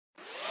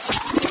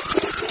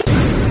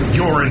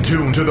You're in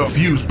tune to the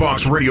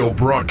Fusebox Radio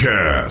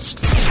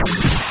broadcast. Turn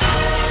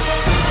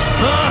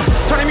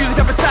the music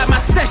up inside my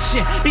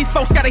session. These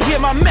folks gotta hear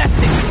my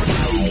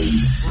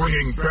message.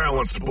 Bringing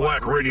balanced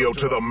black radio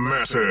to the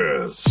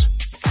masses.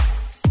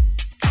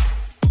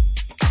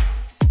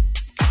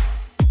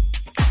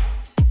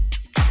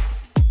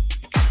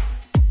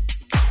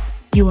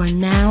 You are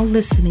now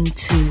listening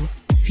to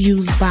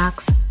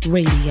Fusebox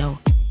Radio.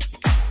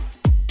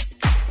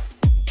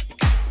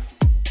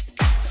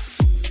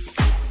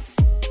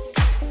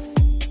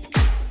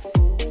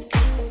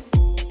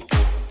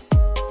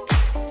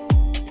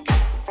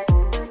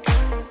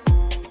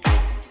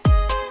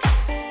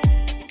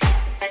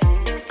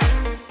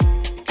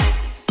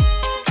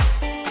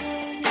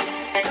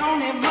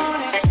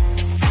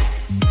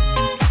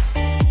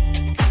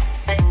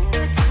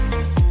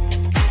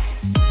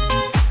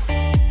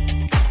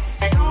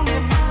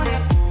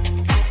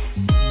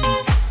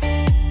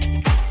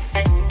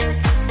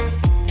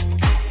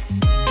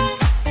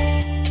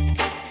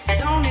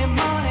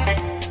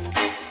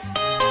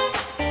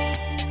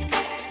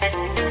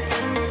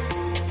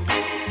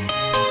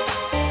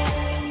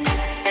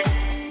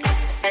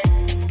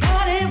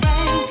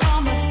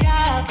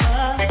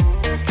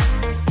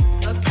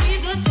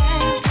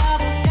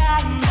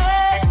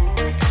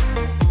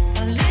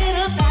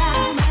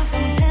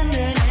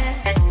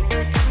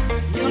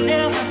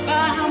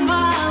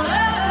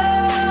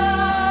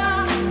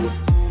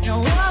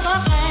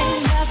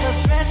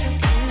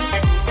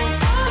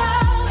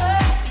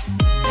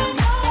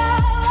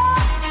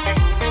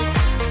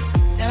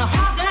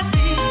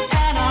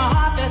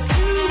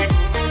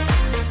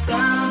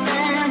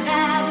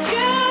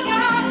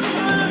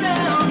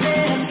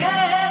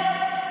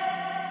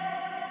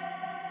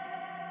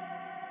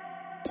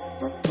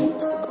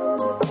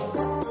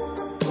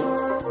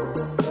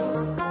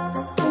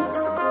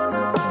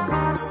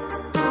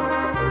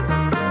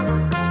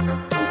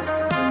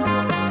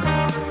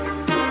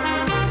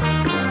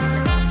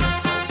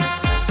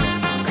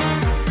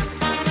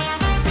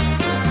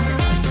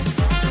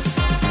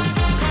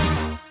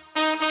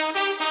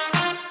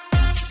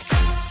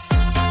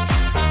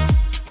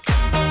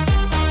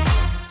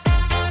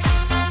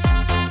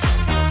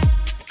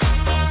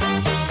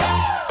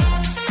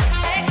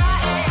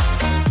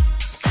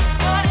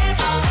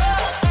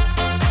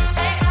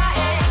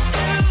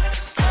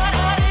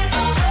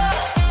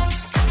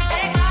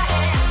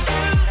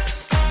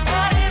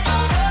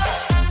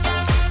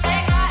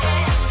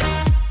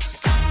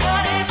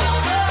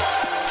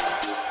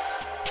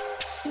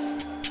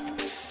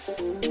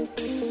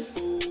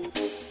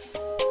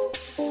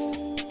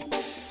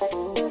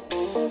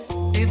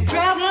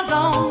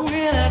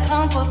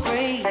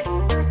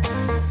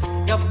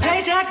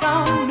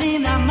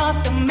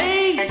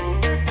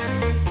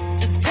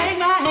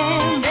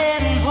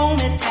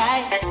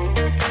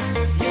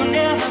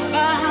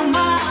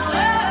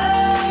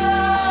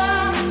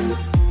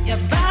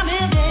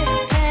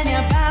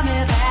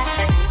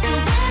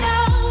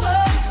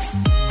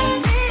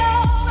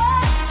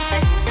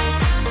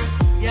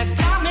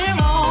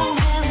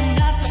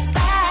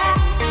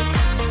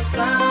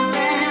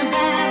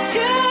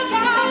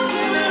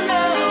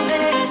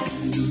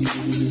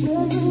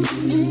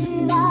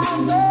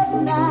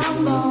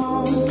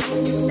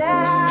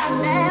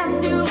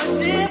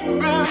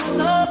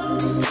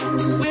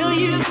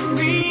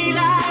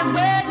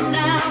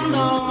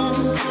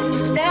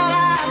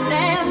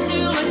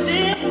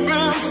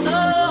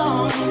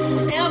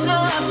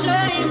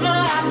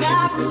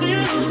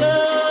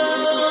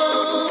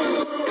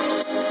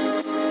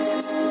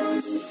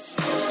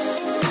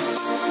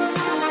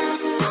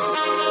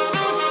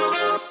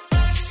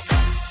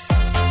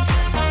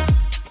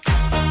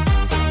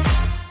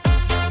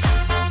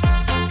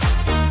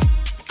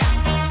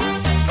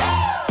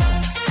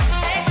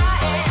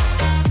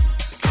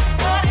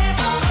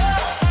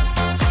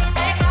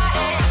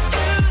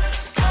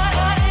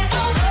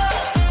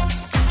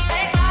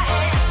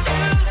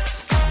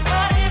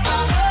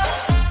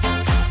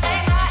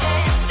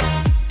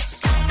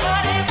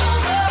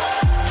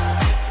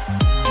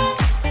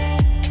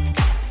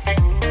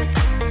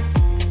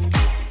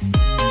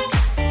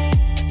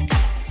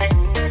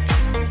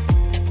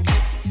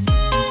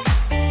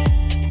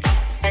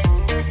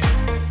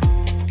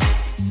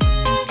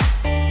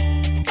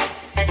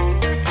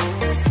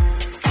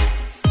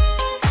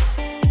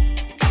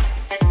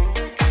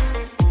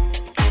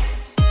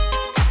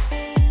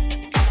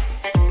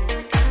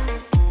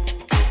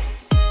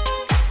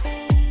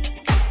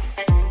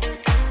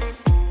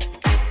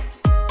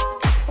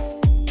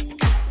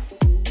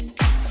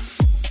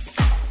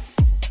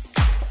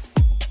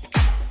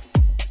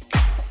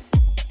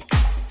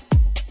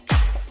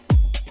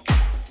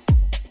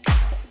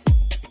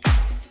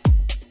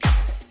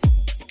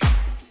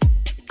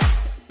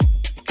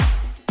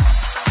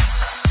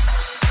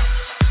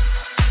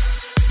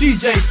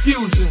 DJ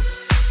Fusion.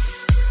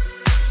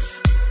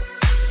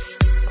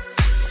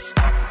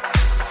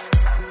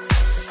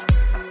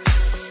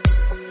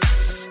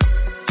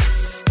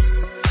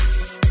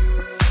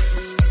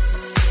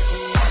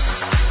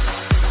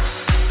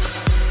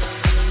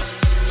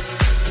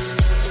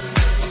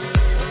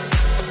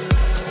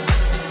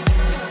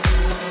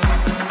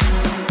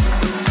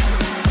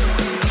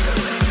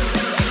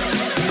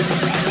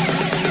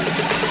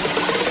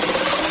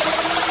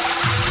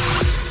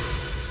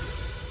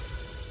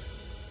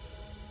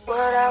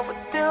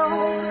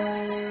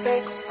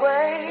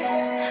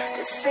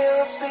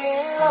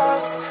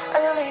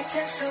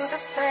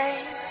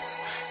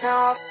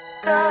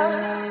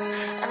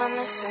 and I'm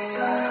missing you.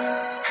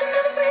 I'll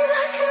never be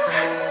like you.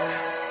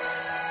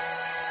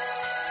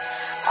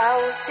 I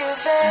would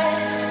give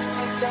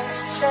anything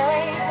to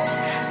change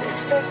this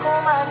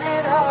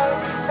fickle-minded heart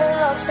that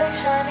loves fake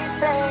shiny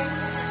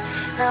things.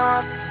 Now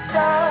I'm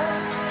up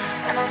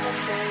and I'm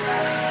missing you.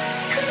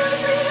 I'll never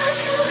be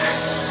like you.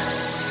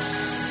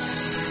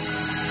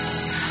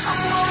 I'm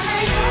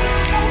only you,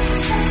 can't you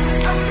see?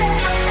 I'm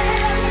made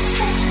of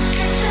mistake.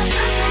 It's just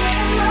me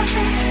in my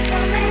face.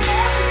 Tell me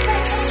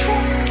everything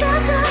since I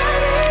got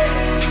it.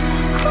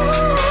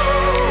 Ooh,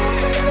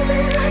 can I be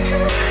like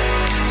you?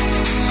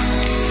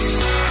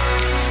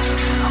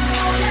 I'm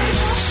only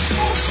you,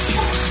 can't you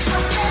see?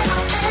 I'm made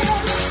of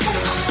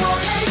mistake. I'm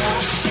only you,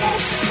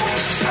 can't you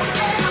see? I'm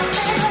made of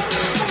mistake.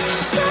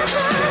 Since I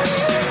got it.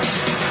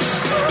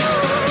 Ooh, can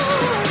I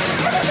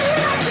be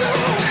like you?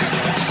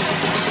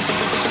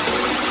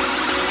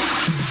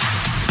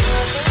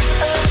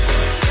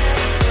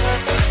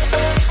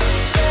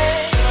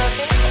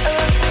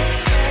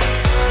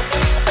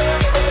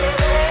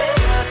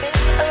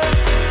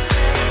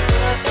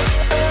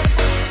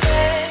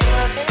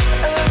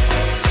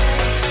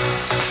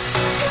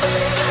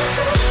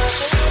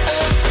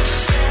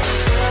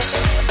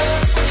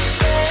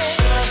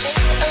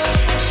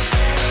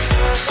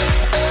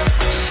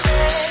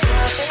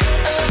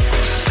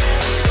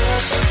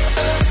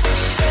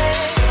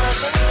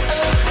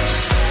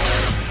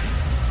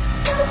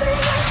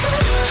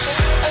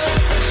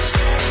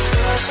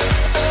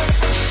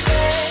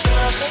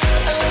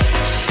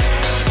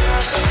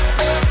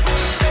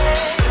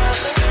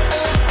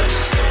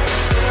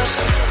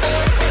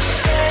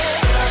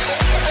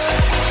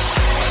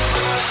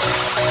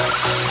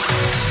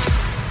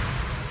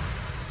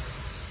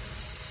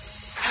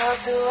 How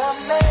do I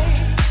make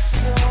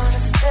you wanna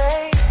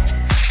stay?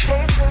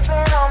 Day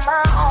tripping on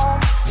my own,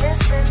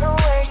 missing the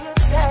way you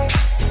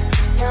taste.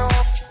 Now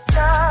I'm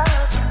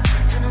stuck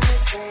and I'm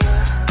missing you.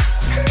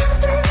 I'll never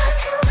be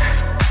like you.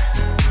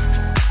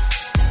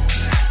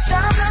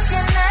 Stop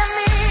looking at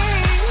me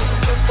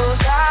with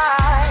those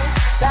eyes,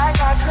 like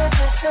I could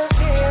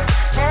disappear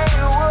and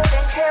you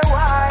wouldn't care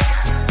why.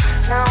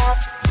 Now I'm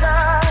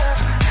stuck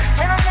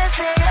and I'm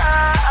missing you.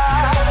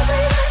 I'll never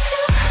be like you.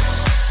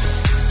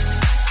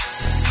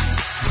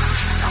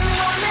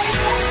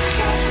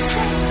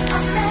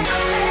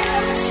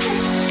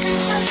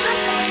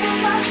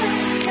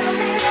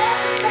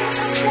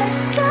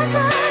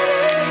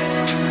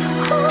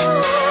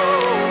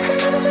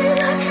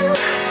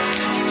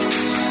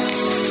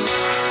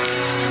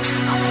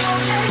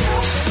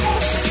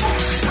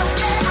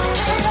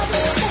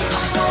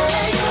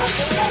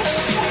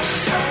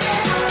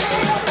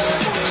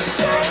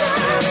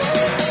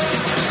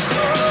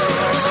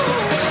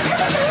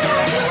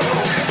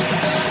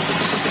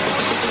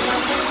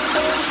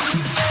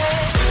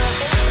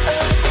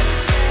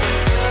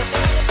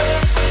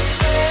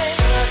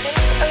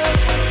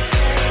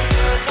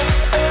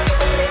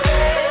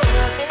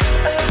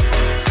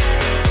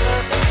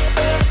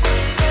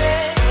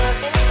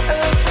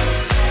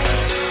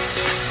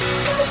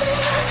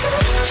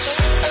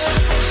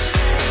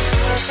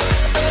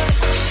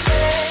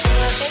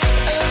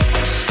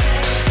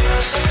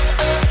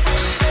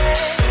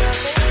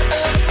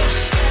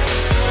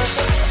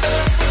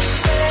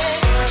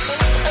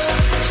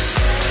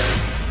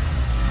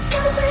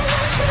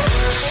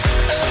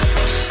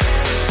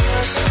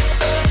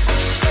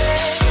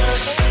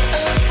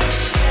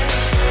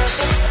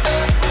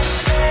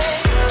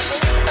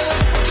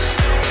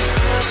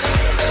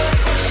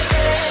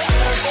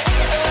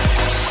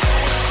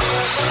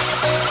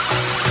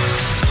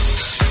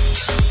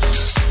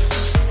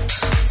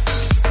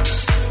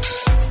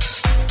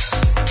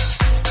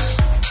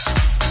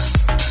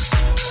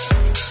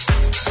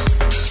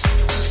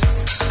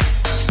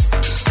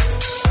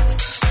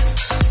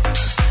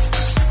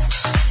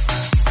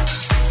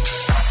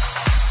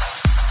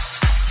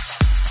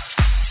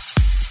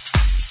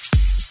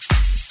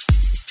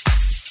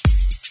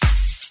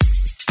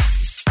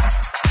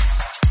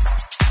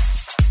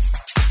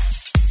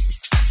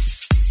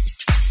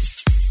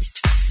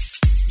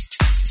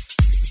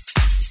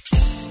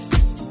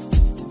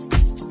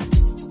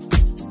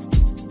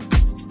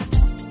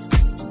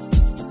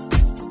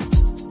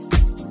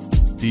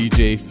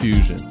 DJ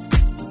Fusion.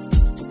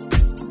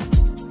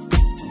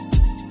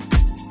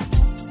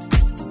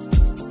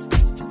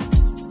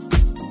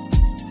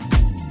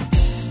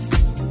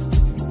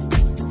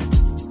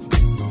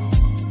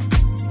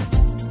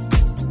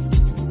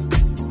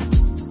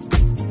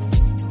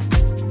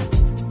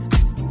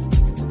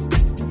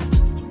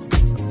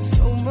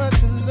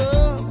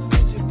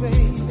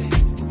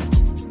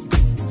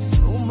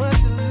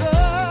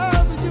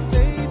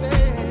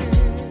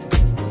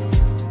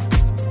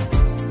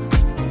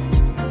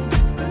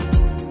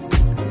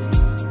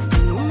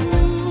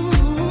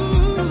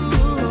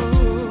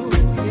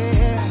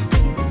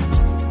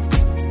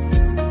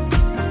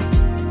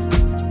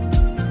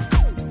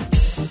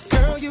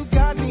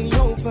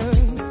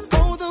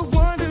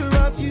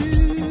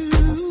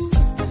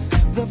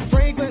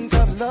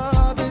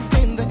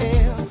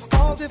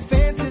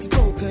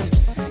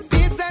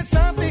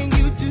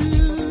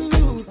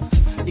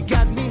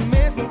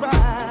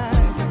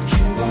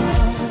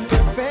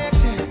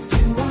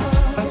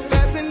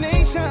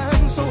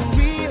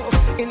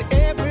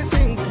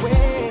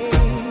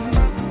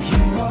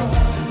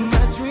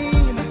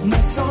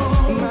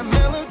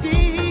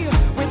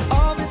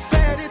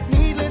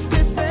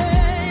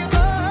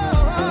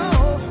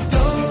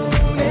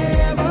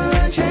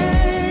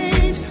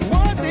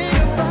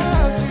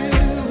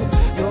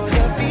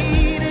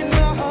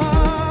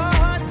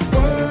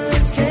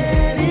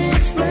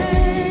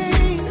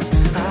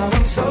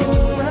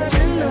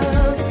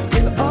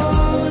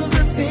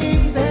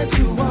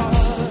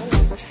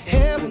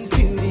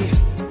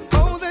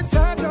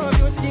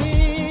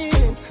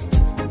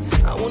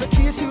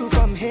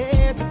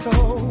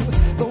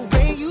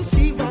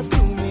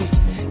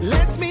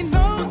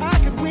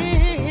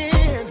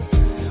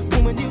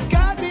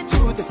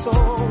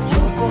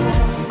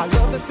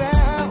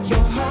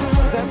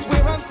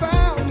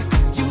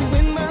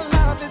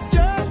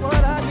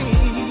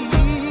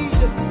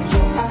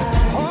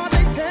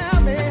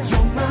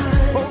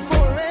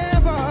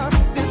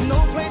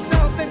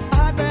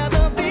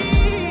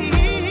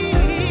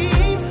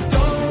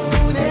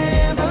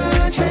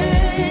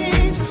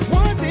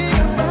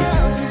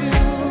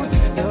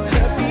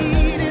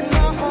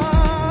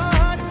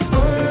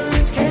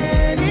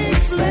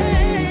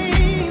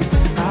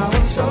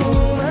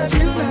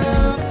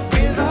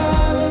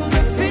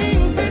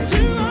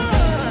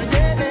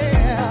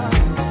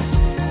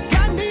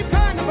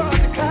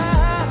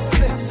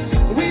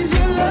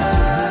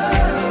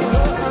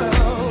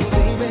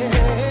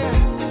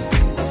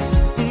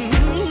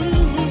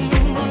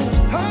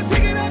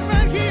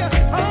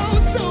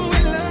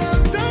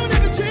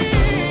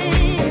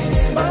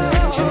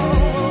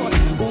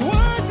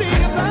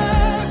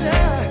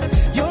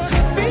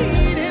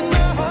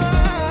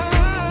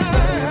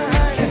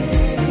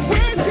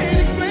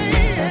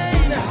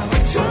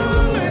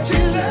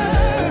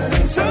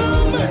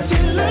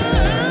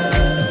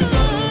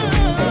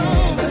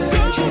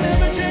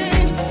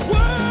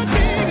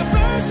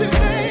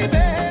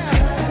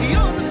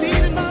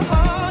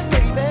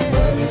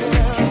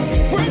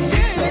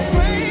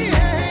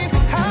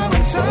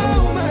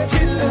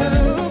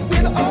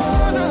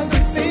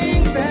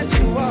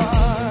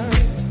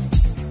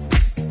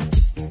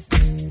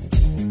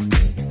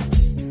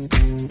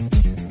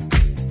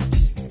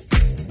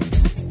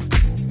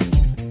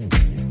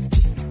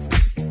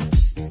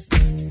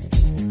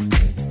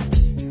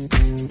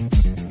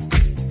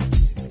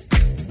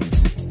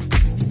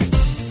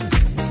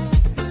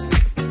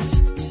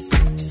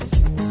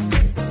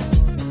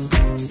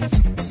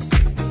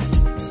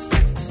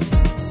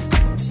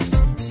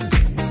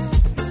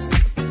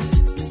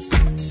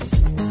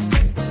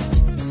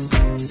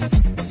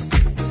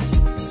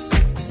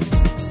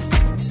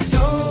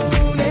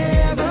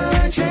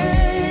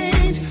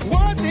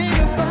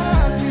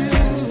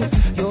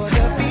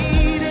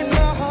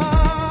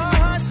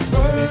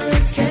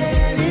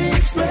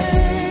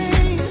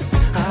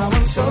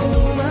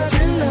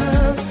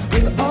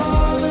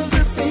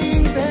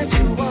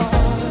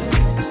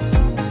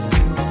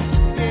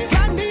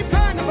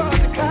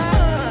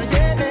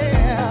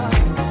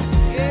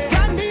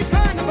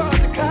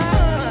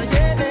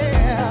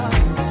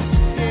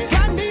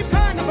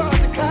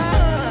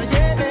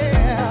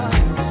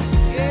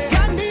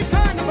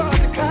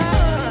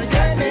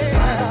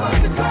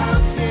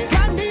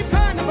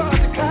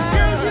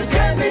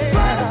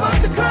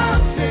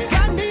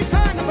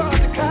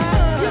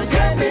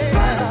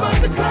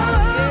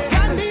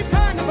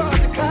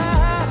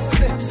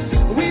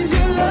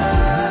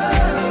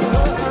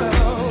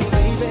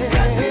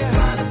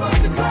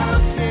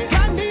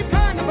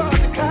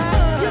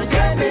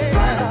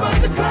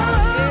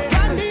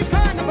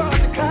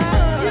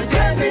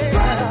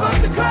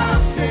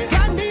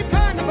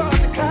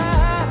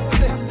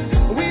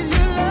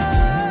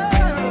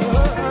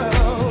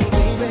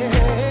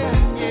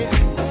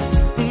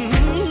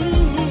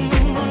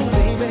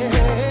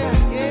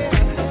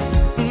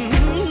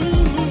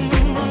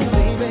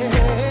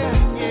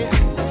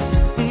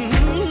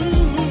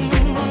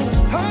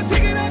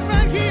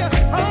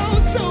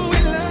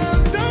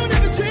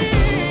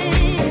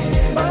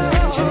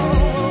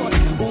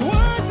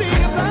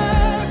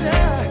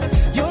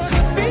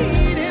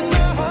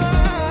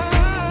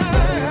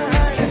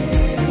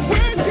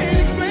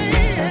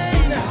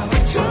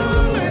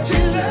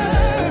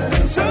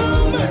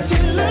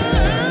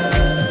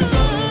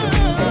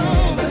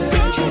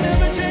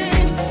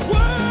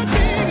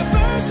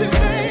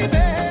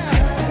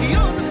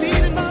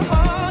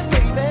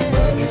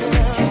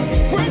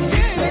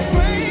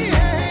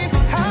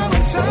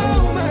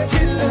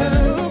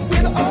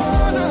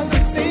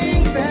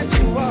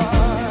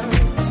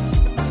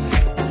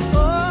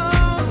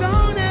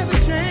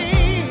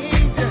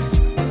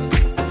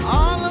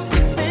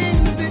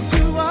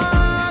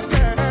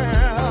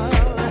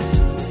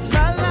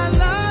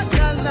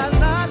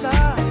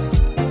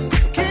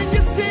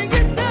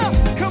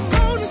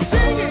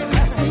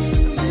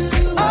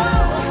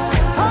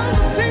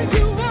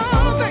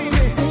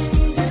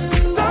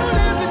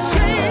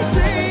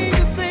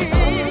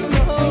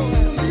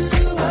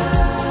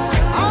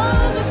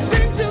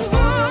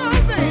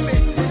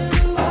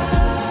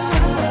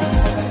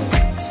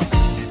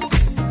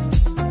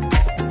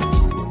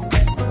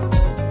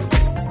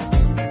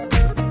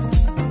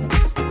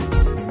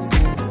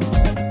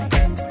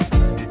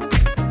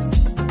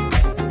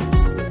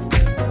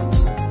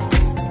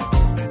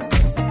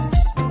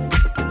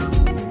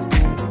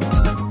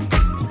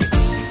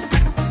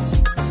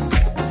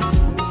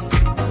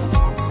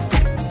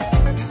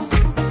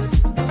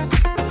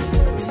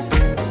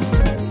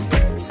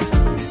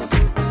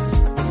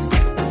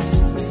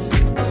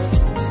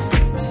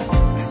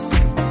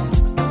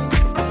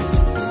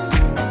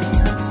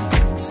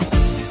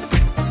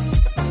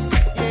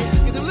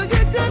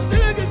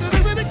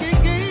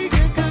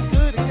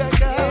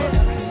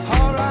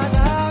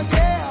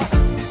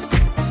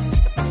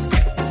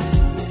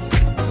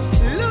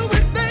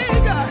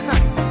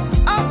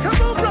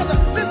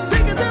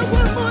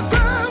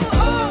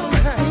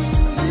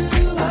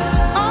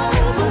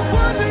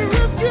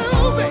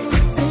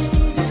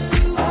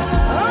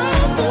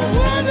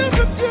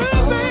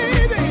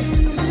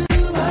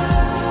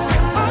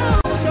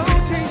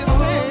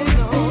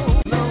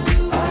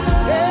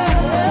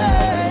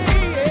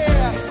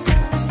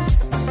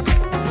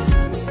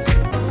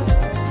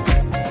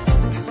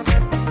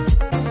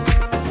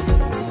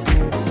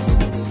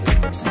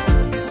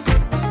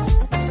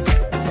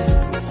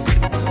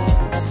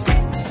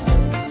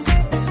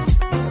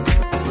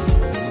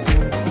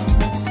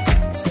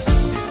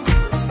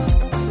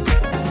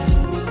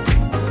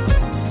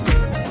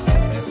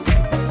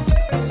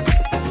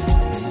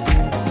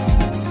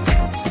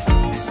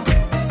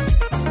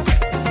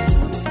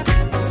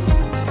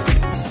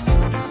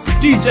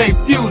 DJ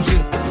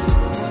Fusion.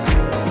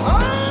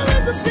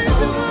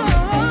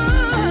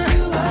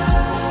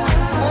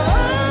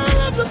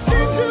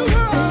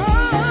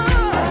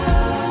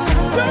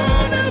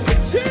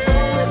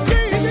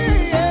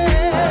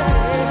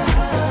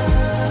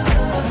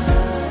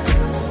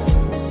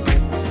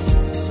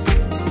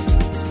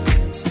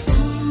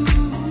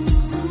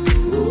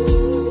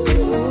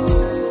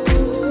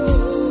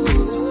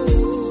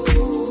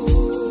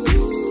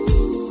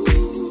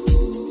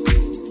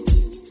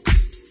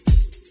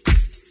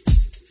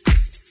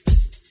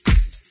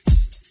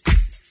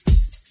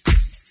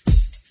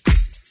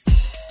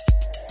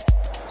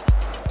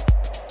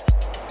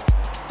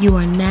 You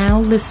are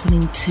now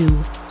listening to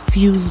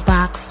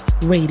Fusebox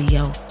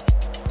Radio.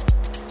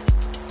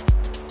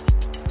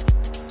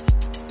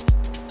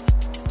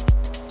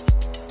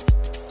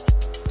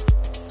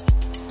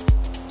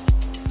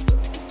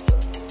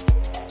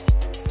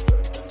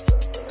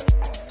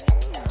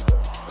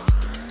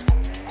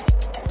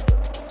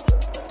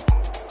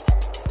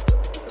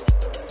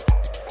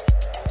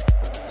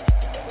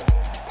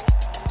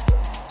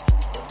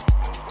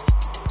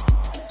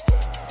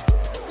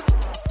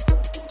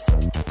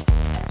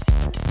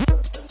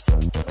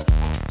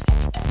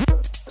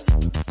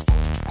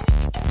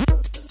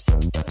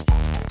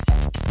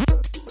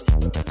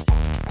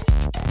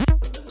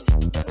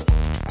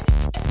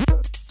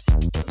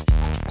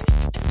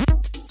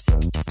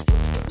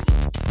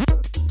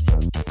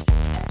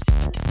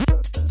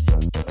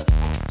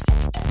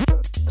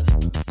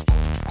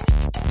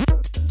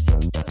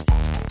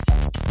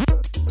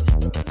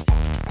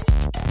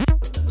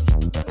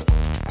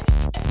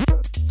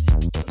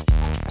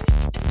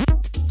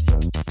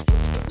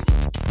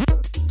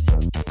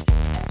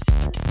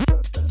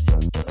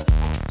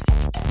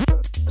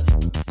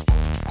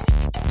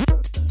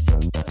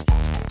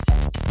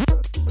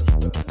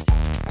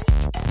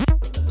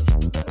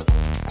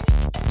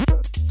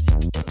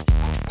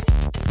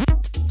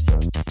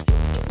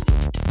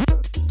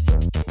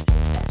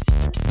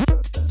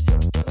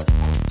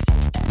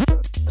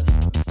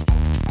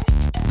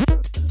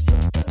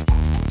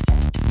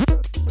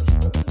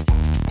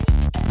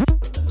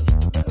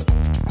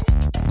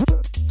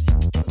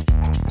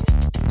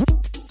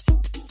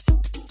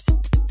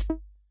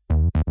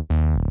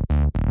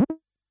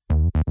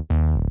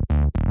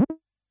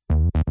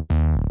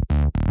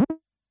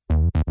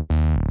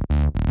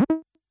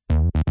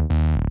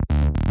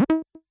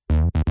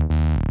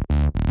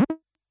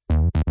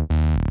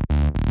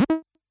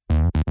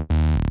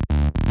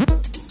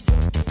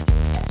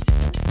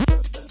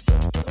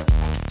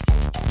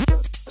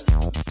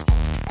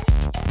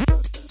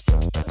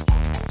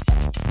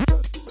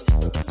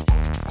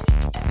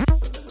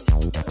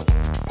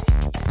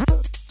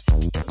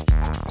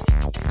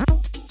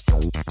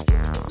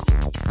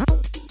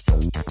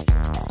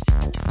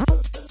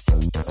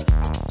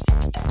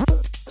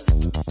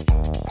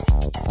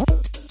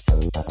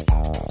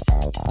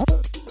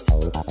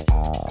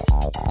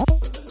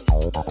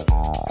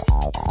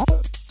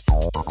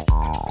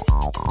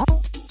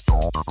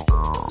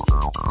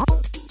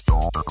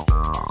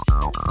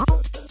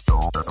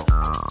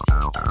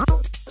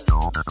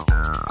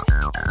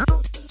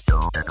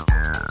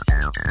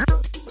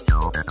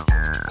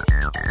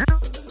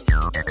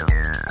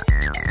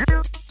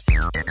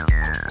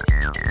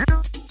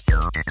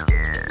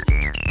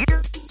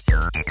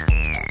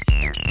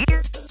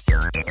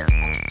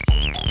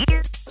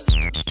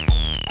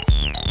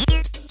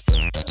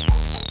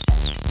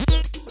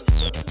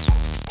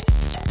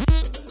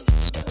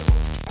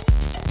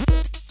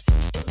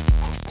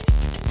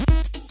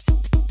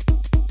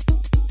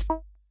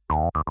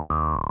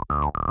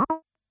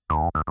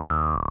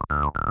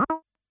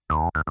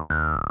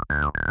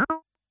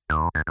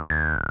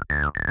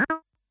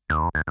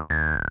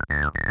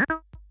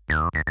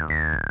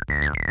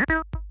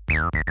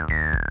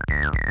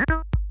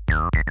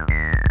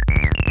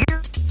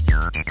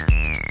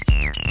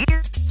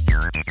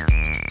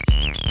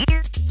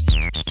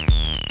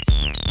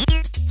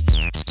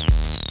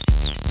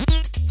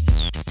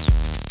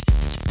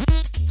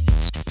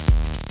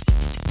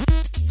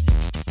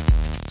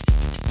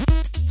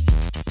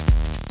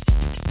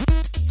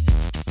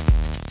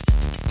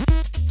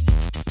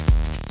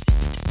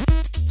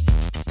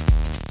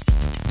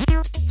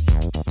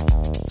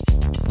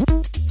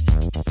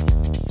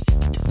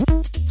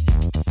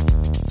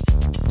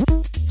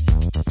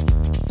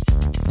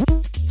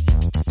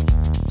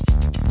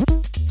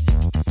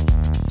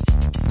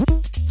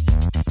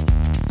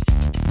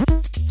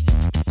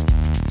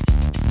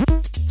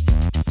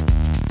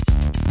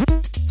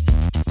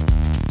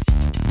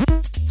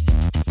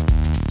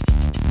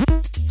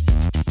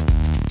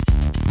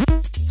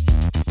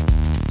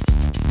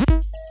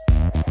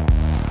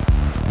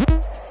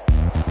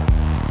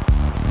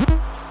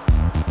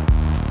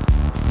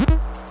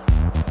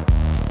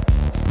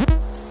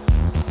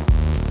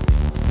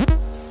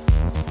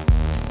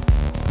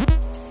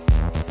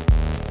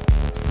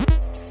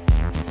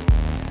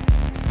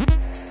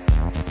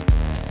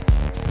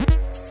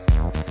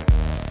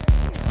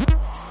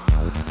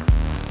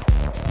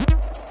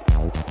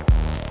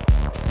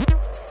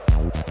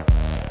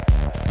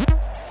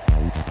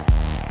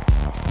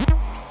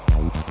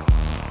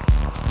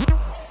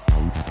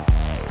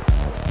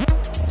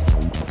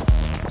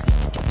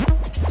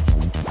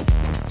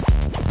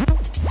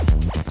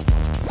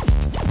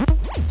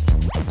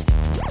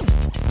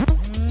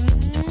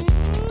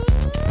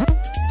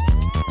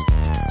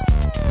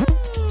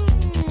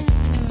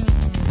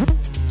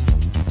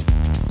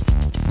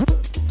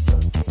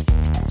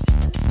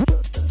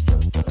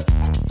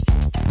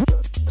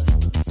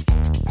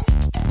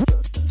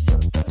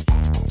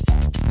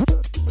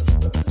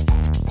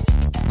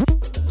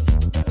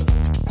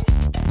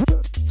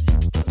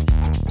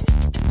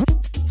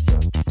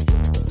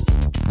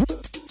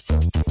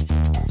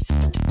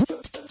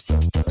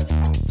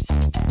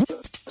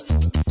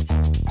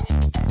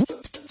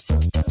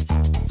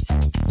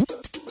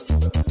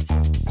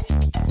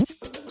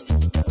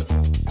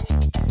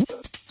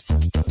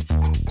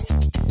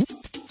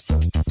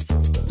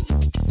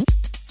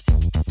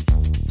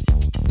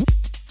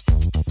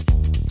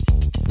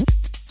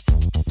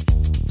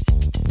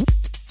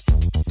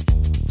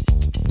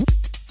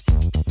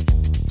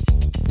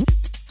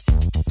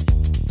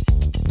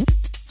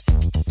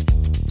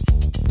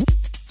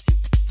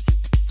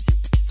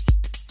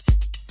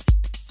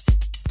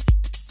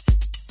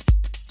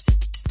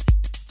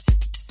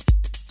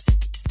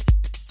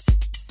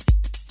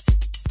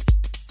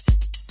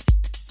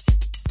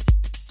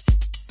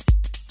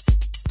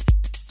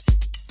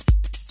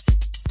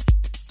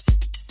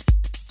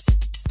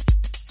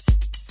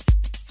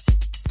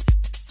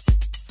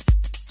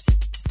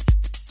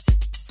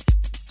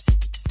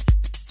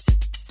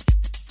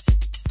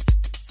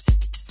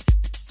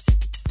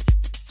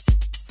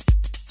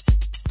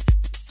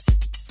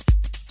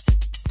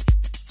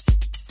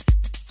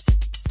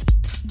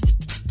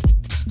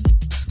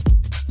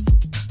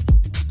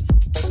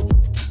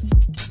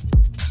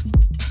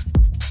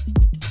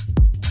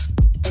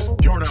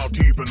 now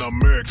deep in the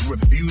mix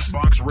with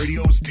Fusebox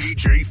Radio's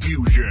DJ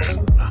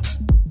Fusion.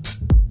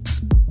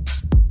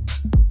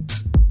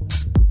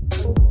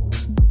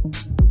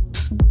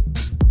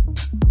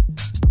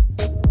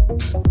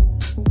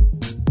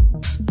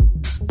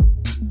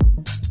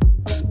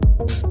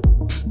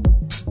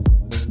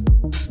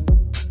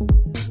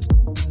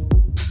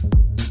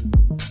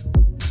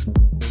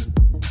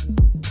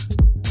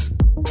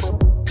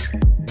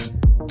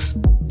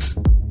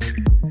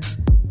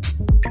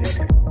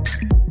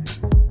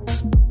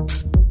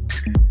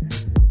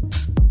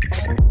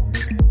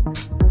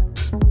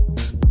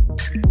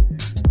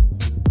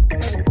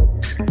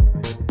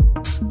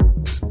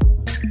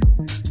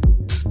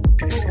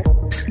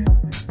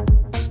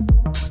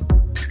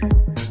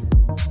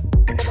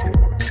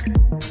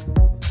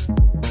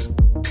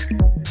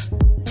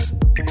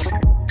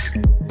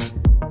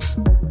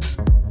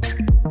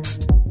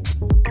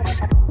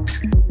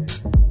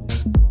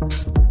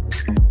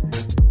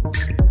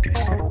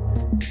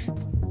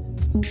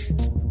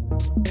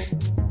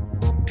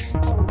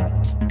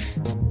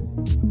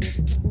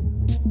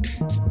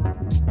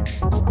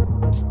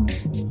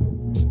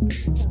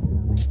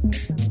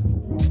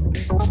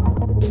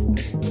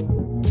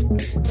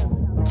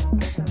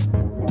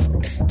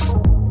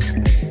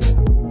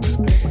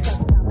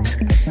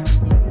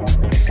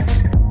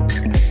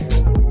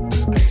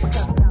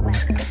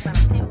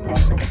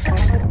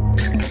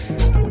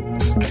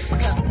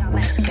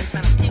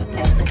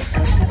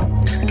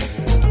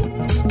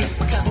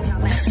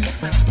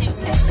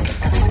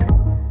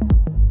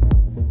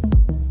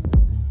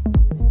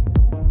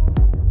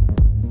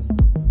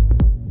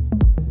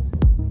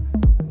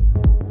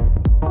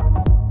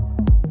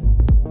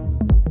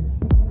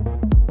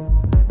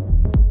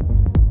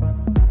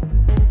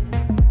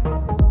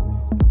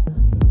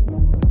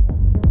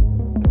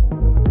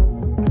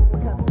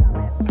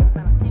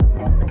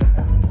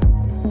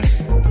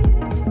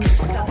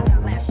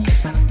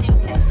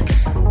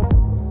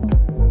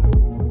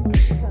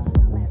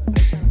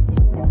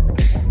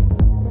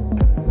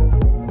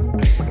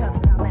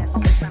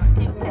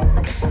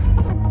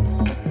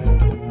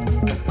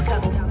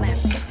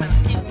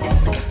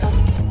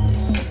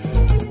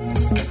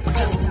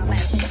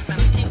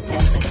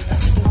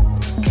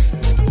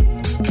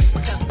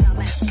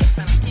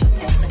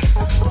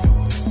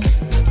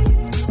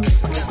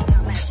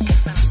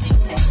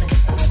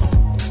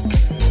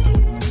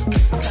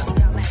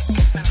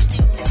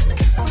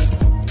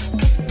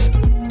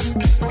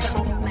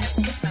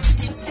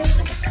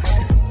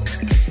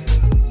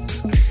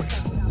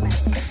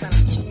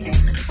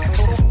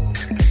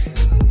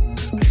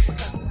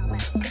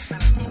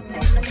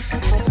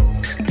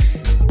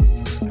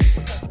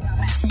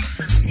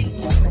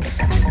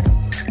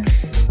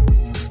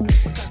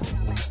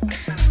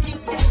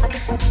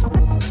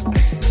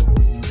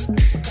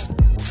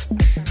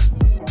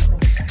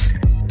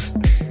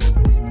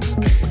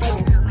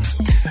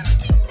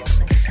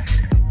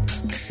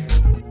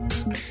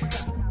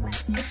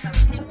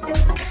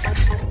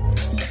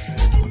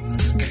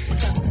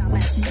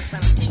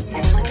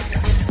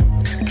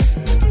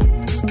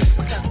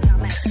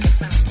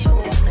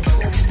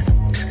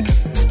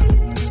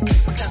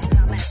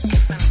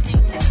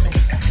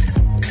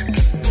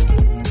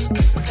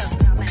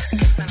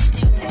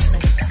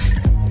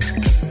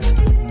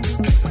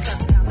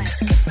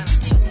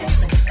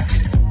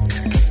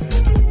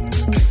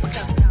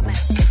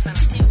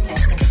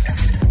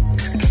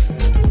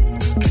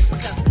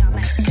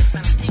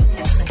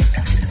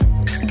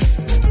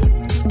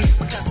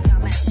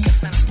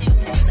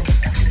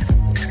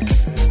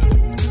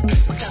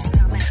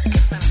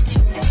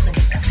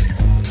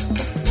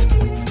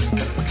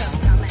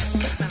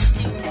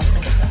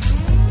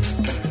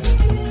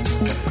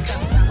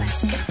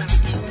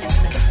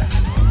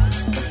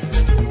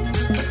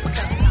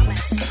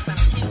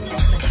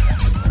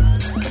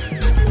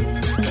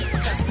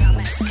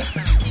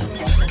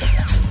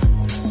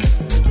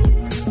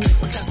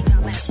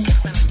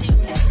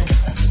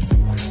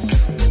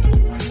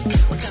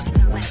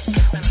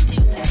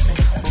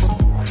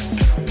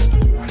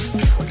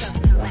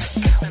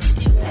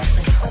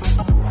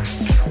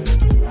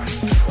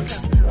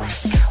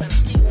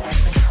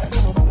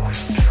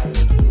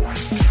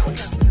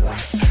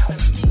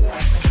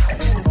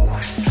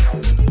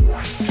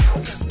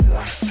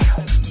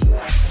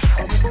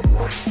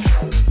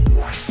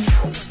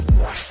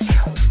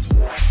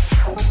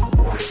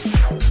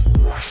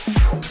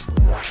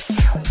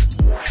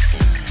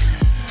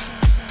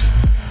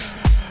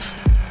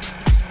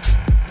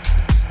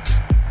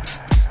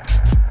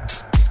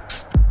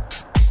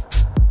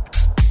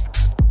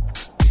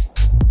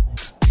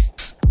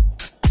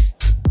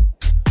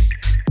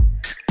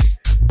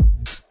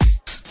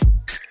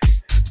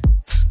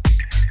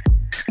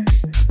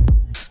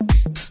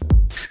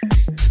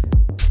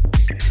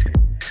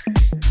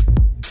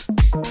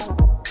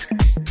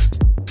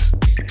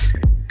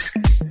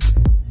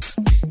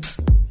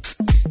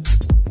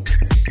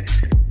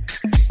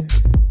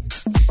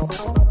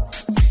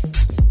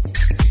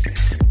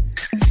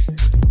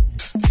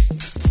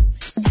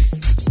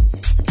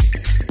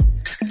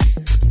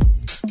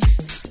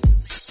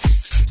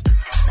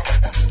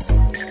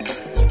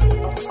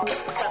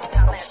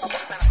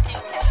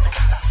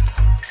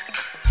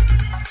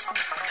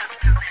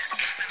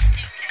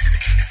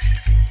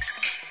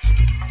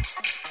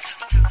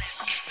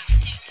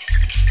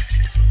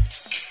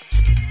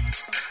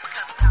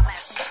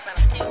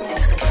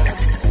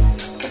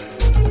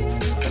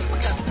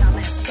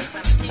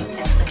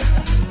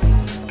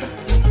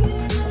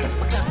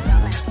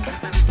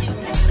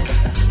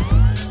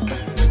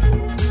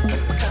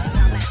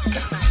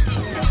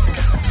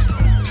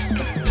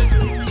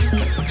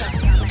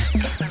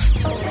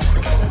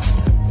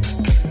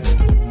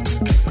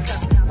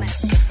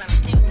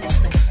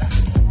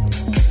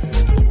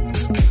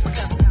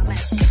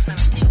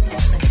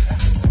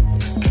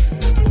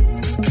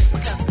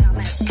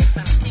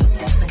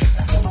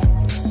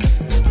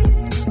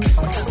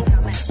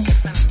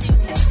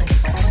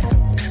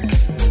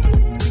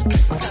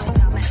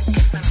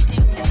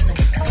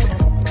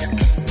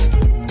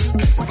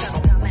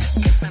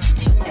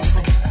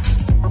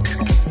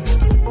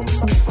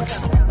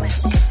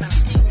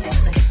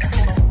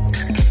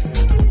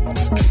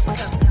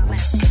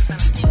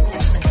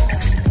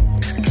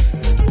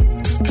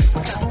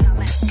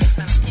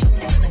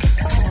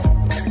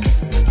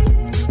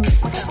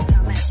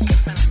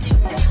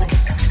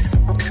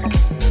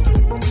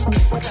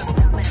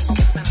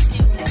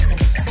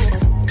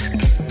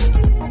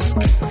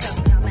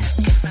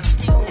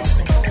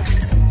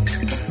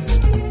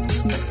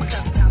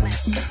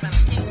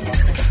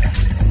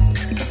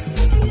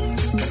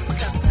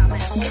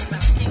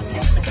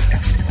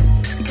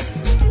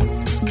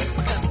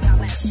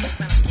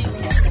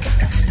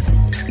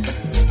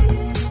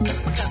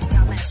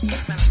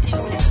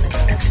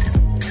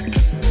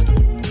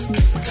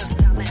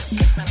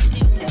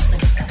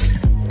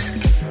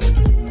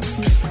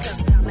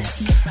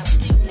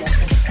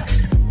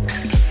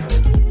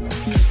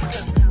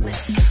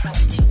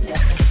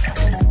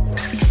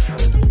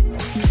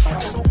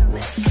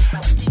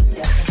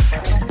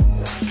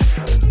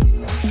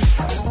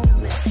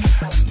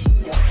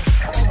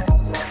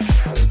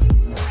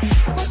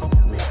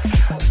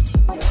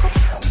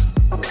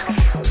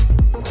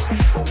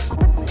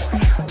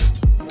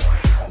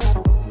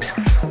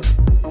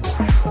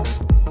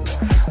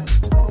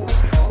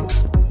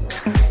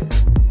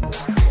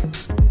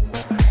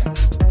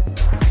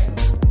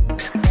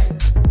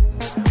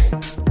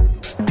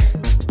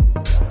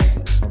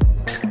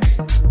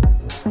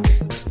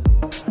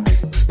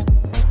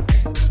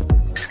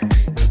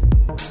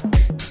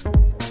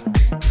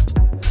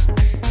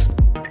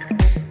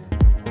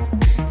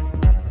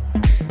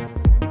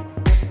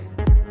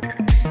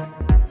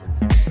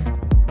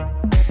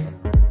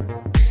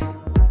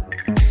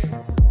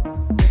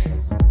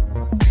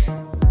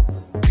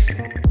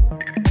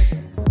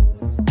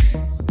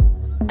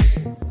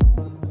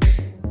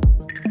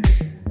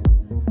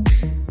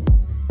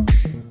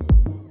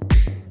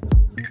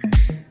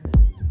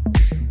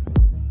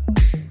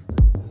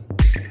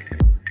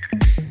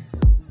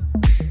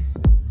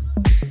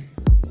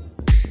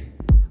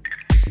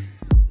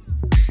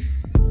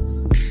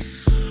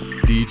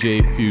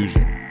 DJ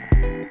Fusion.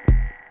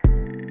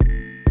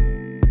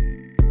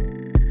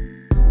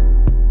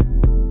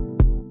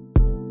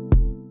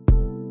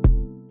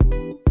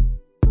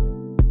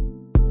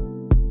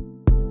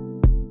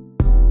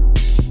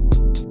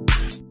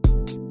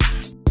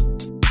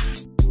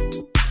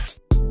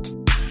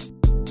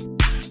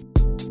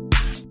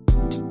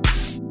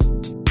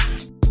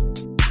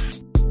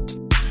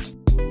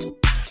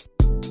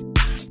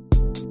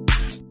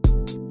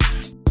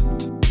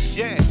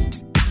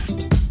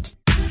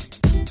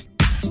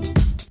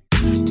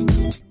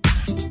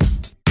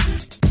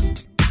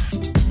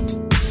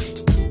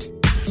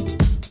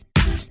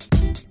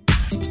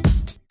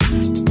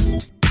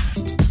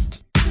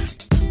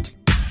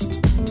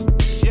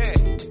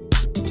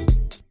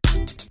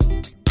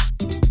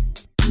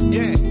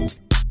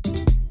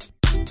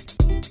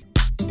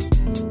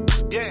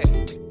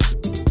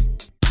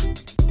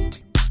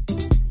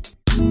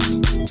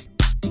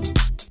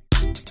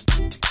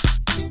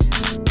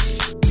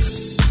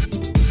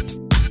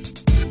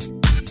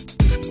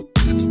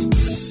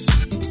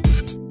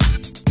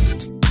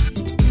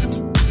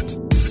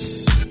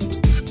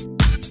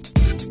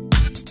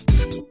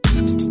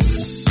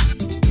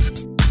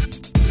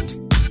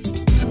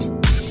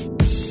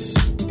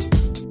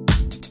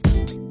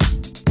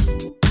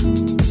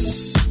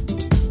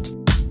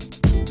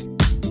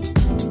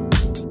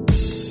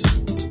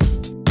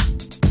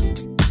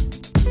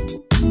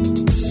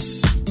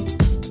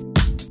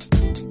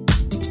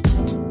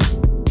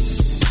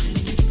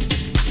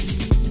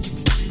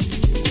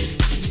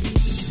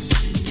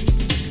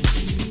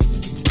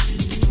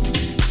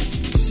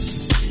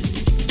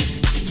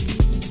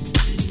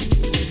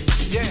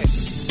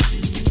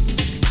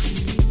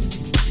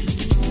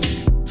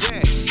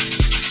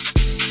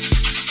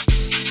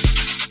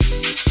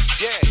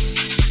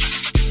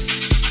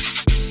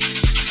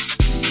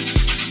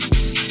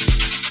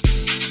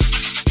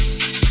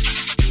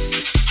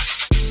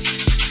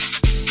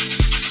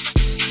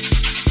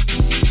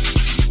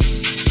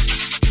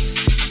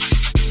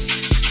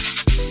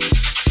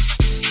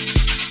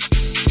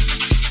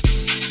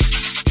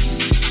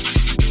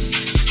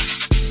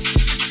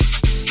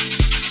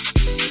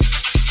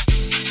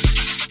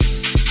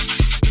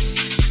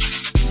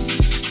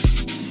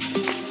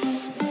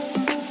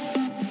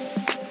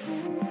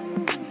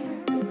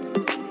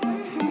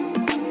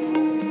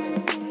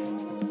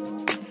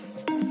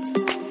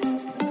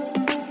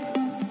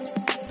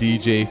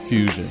 DJ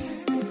Fusion.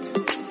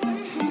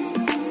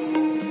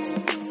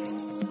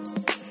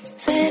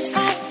 Said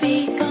I'd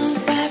be gone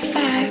by 5,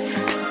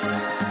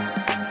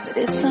 but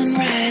it's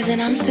sunrise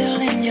and I'm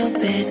still in your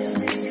bed.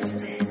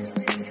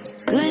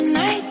 Good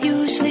night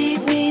usually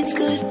means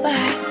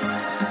goodbye.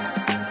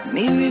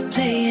 Me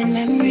replaying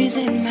memories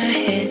in my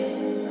head.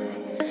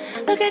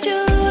 Look at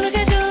you, look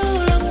at you,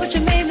 look what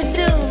you made me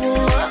do.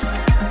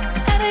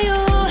 How do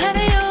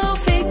you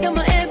fake on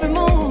my every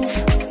move?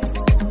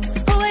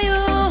 Who are you,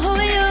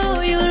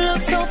 you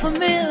look so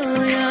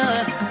familiar.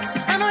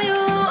 I know you,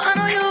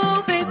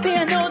 baby,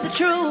 I know the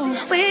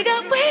truth. We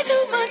got way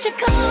too much in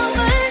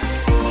common.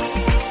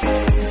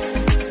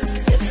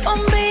 If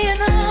I'm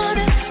being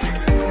honest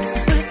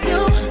with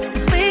you,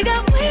 we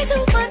got way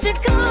too much in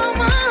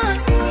common.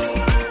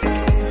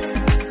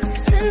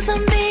 Since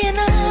I'm being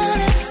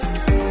honest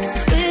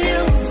with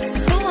you,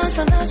 who wants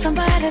to love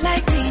somebody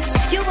like me?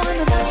 You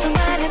wanna love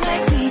somebody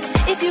like me?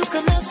 If you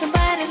could love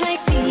somebody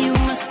like me, you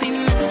must be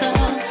messed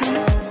up too.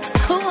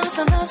 Who wants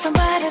to love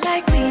somebody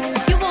like me?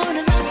 You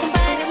wanna love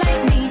somebody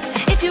like me?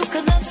 If you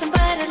could love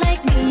somebody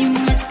like me, you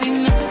must be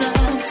messed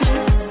up too.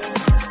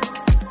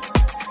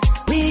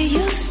 We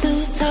used to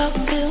talk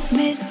till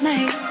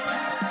midnight,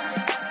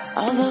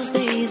 all those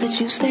days that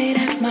you stayed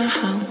at my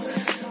house.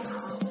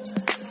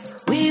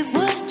 We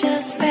were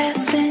just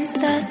passing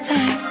the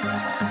time,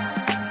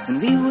 and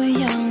we were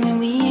young and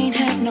we ain't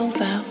had no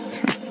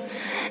vows.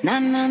 Nah,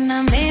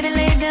 maybe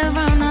later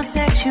on I'll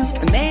text you,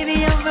 and maybe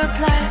you'll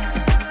reply.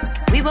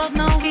 We both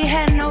know we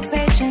had no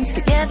patience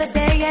together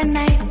day and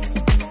night.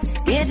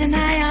 Getting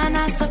high on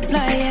our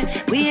supply, yeah,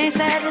 we ain't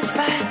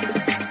satisfied.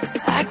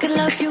 I could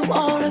love you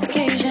all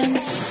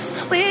occasions.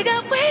 We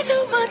got way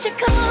too much in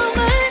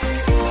common.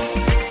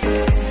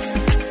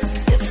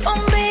 If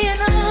I'm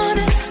being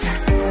honest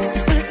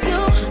with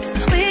you,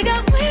 we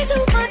got way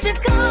too much in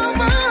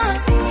common.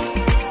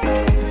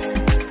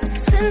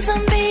 Since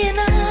I'm being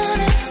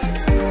honest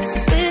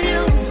with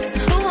you,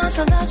 who wants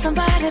to love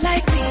somebody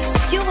like me?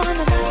 You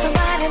wanna love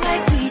somebody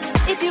like me?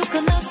 If you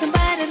could love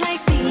somebody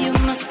like me, you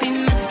must be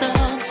messed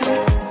up too.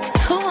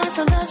 Who wants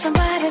to love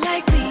somebody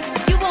like me?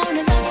 You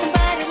wanna love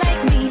somebody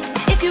like me?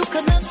 If you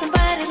could love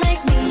somebody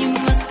like me, you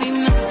must be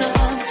messed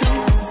up too.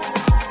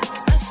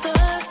 Messed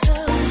up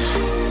too.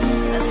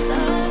 Messed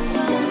up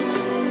too.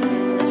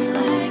 Just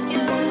like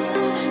you.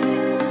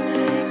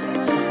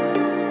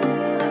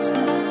 Messed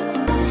up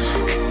too.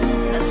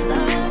 Messed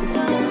up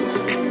too.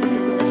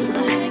 Just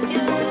like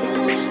you.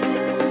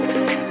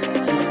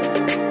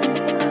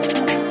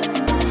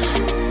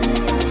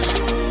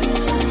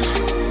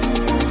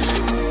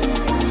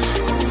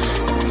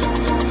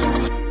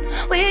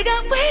 We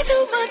got way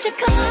too much in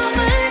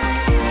common.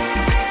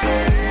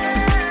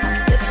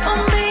 If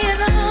I'm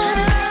being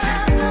honest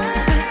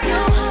with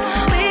you,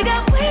 we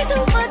got way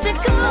too much in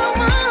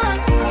common.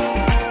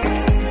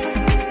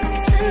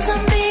 Since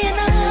I'm being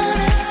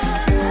honest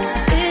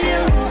with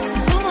you,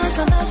 who wants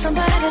to love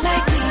somebody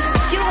like me?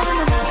 You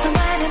wanna love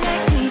somebody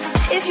like me?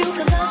 If you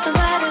could love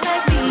somebody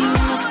like me, you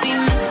must be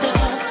messed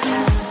up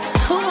too.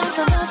 Who wants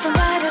to love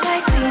somebody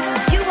like me?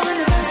 You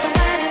wanna love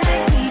somebody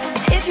like me?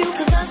 If you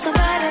could love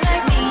somebody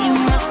like me, you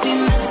must be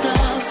messed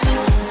up too.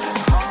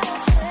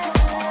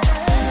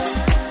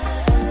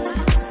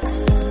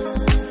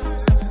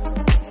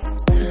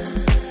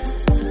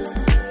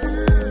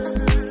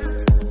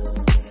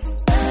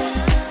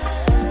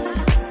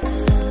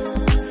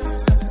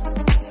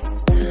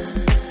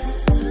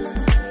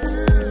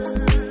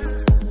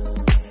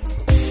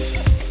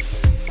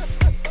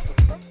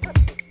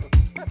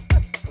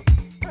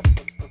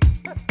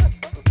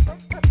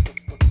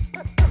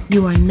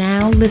 You are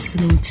now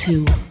listening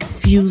to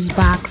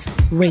Fusebox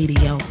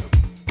Radio.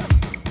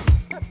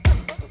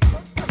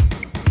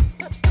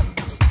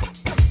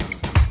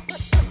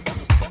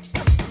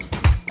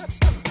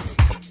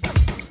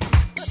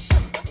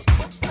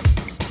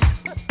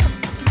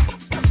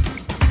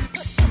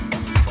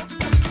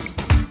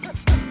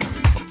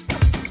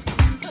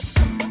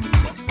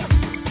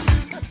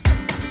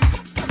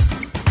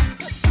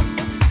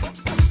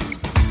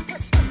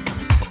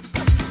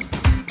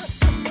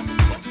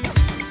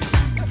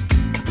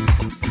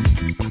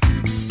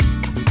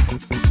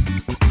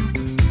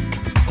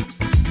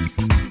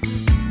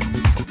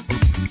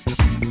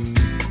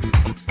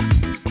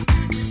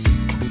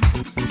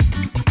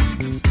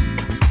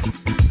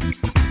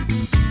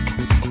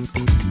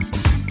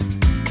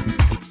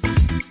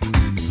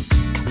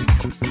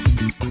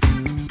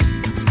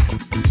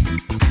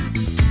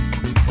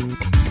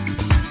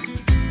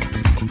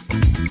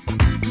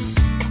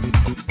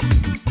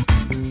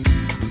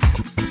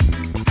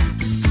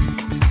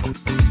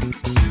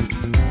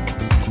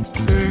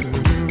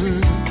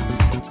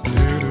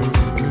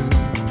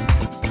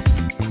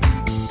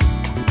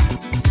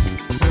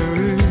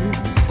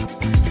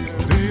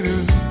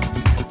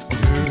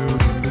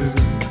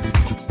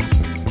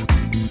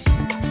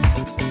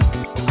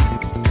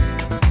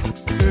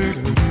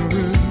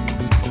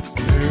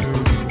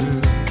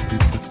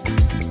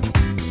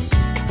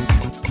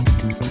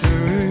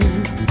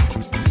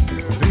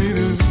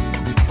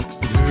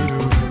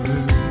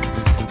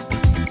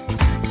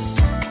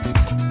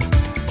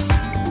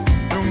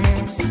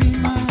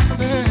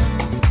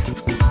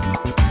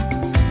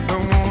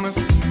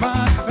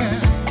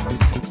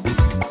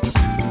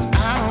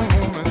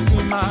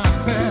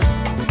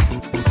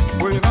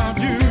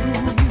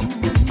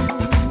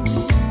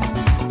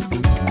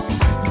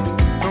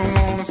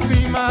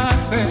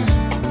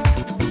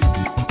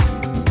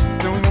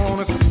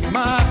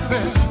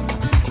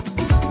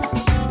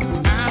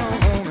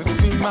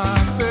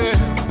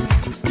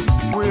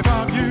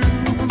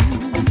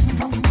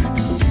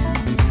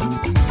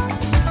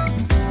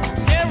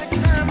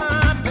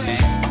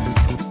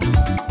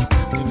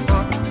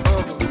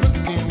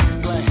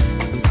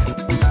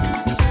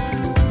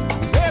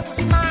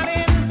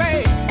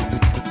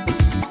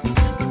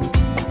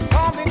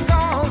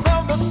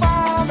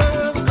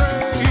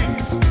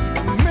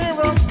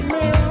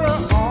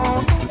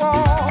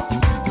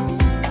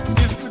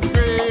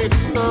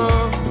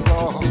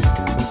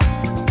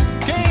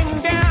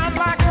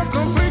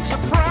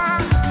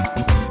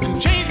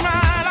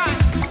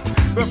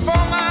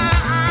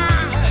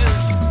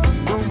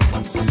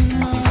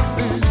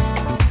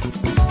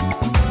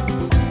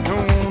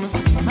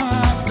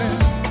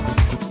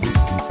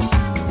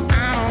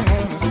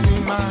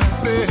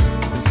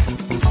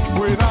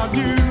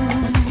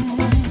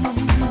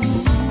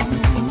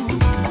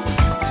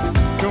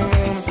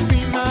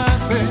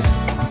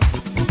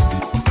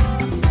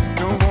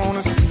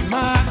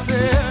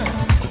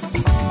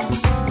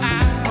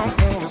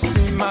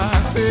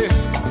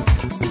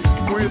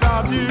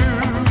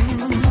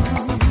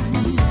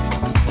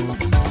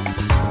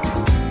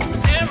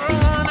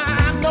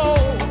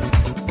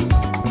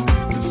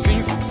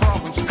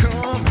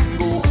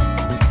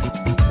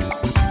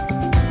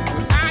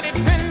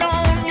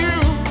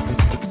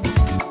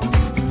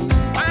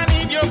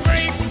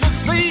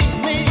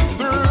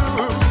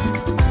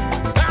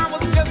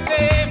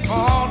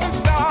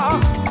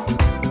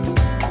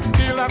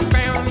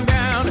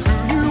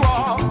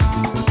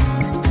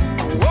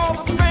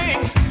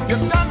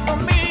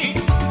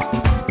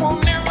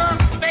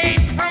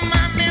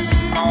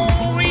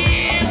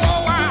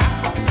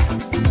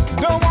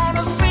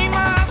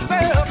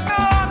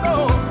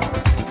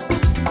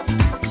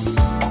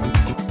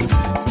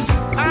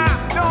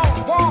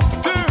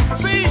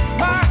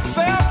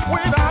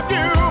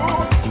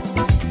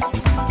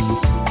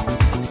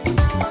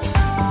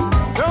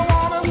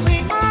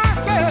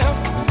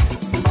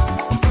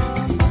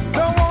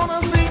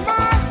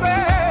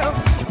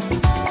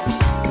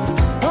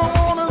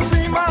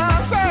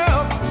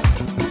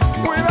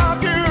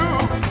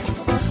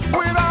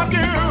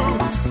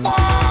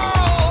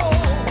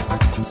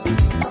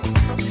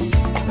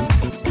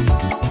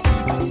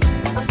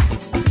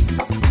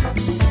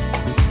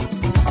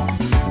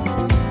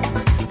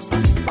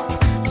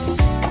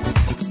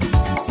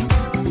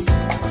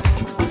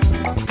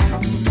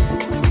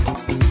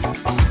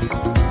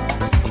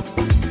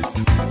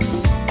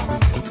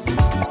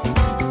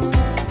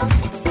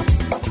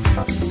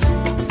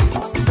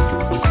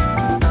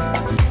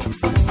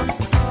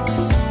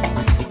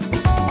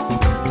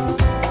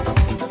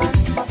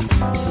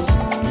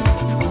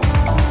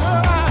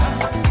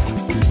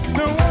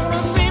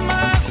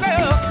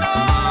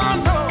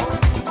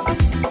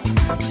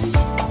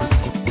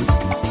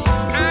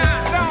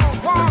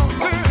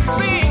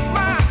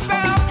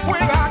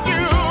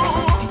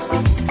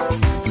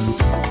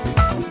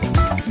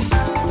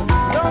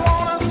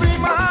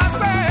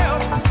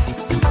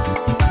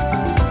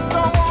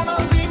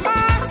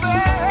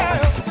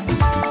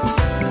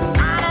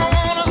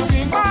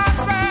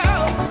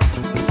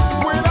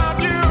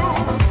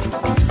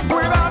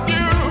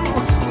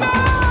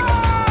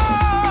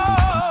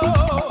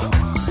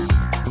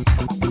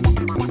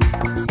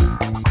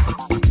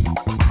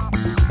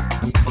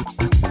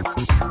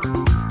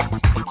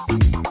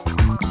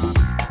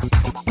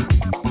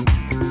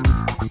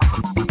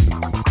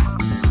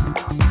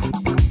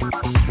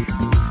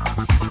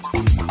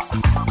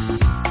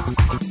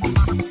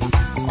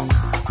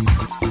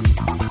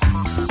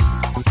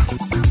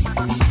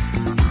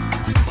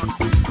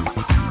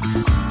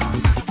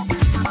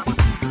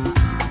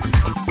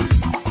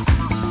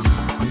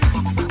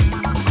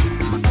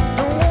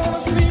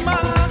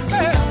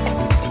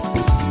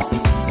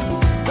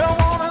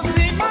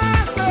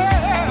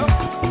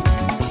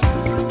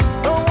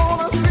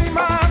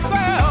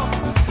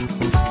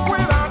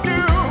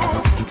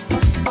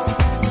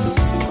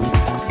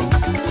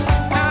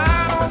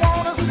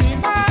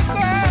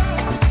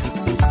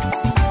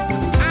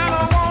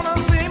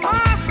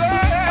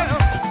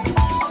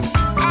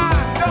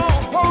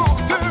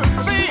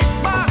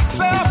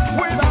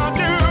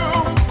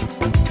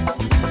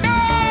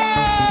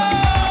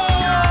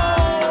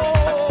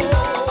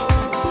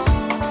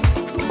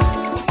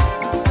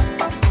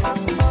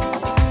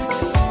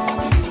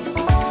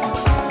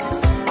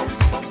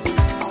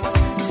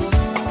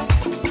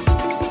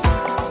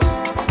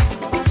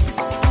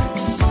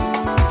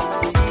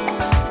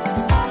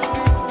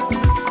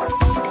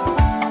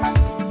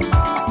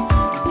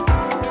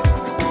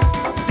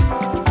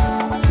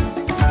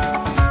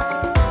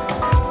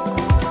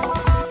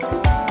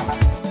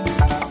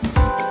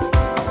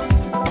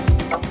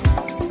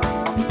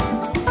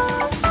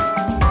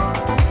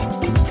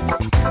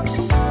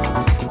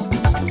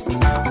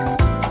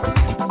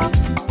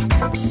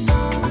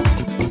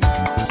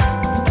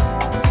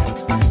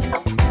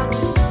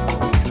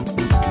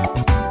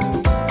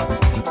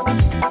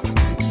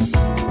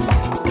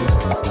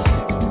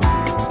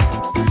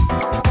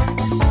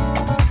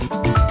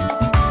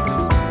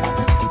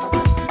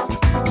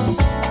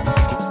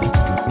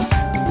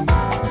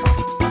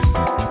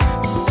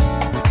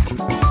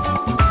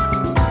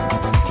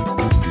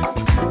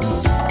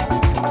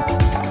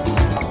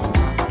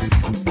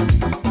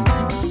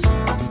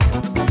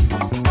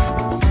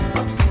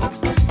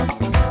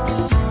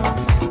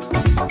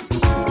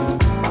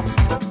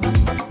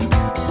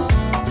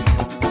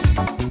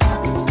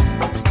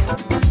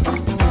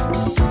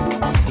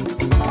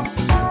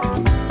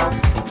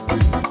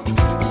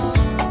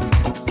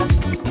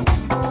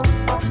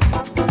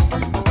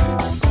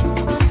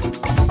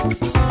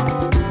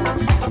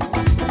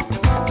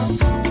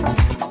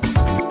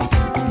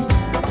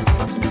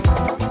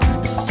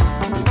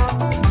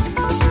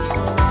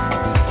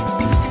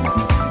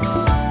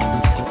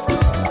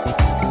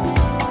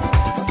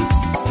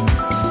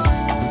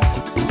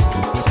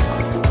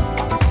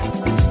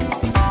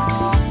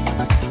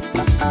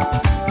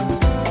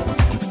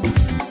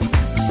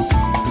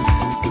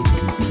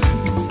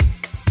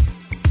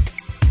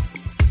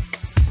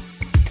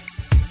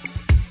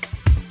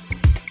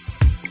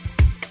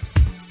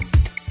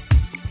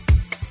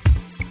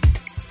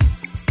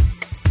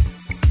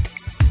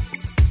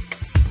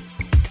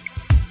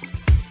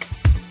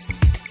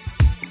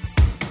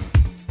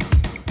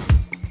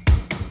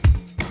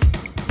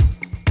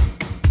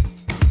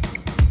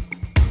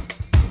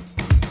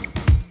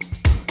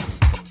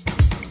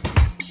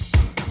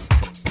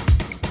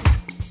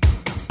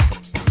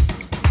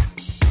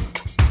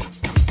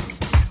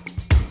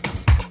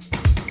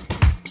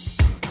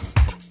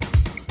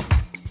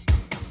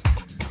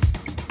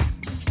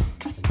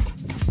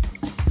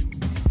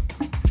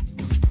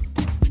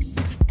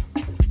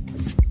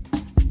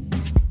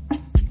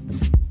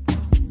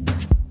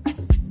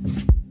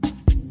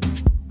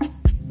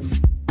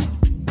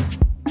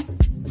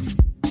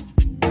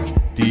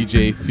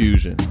 DJ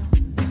Fusion.